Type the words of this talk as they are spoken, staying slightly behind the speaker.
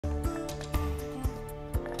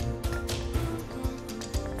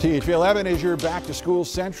THV11 is your back-to-school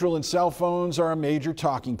central, and cell phones are a major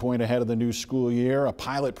talking point ahead of the new school year. A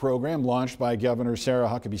pilot program launched by Governor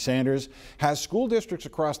Huckabee Sanders has school districts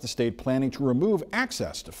across the state planning to remove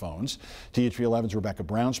access to phones. THV11's Rebecca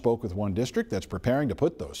Brown spoke with one district that's preparing to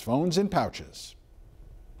put those phones in pouches.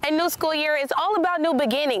 A new school year is all about new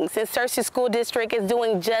beginnings, and Searcy School District is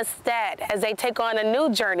doing just that as they take on a new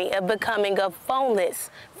journey of becoming a phoneless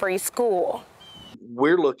free school.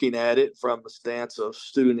 We're looking at it from the stance of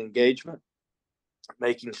student engagement,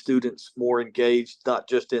 making students more engaged, not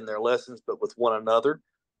just in their lessons, but with one another,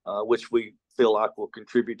 which we feel like will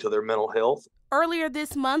contribute to their mental health. Earlier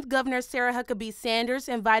this month, Governor Huckabee Sanders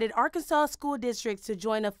invited Arkansas school districts to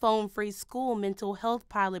join a phone-free school mental health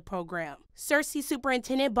pilot program. Searcy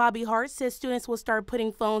Superintendent Bobby Hart says students will start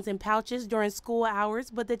putting phones in pouches during school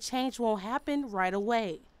hours, but the change won't happen right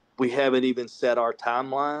away. We haven't even set our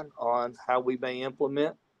timeline on how we may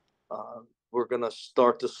implement. We're going to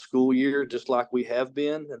start the school year just like we have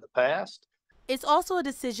been in the past. It's also a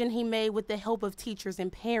decision he made with the help of teachers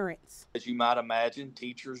and parents. As you might imagine,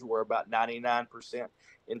 teachers were about 99%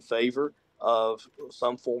 in favor of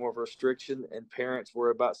some form of restriction, and parents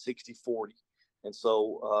were about 60-40. And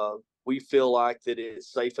so we feel like that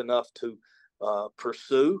it's safe enough to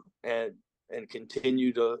pursue and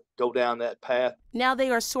continue to go down that path. Now they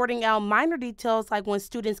are sorting out minor details like when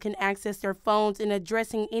students can access their phones and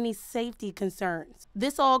addressing any safety concerns.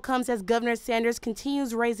 This all comes as Governor Sanders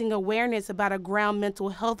continues raising awareness about a ground mental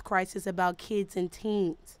health crisis about kids and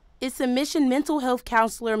teens. It's a mission mental health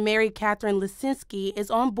counselor Mary Catherine Lisinski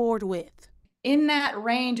is on board with. In that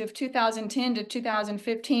range of 2010 to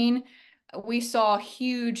 2015, we saw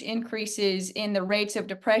huge increases in the rates of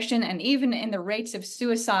depression and even in the rates of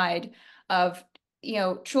suicide of,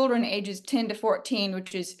 children ages 10 to 14,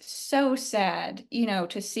 which is so sad,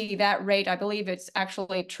 to see that rate. I believe it's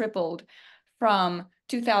actually tripled from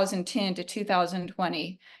 2010 to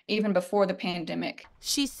 2020, even before the pandemic.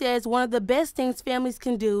 She says one of the best things families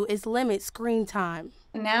can do is limit screen time.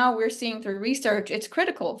 Now we're seeing through research it's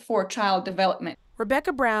critical for child development.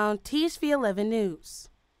 Rebecca Brown, THV11 News.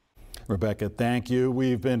 Rebecca, thank you.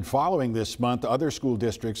 We've been following this month other school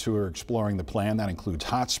districts who are exploring the plan. That includes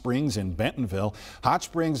Hot Springs and Bentonville. Hot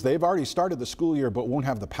Springs, they've already started the school year but won't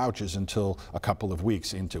have the pouches until a couple of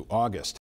weeks into August.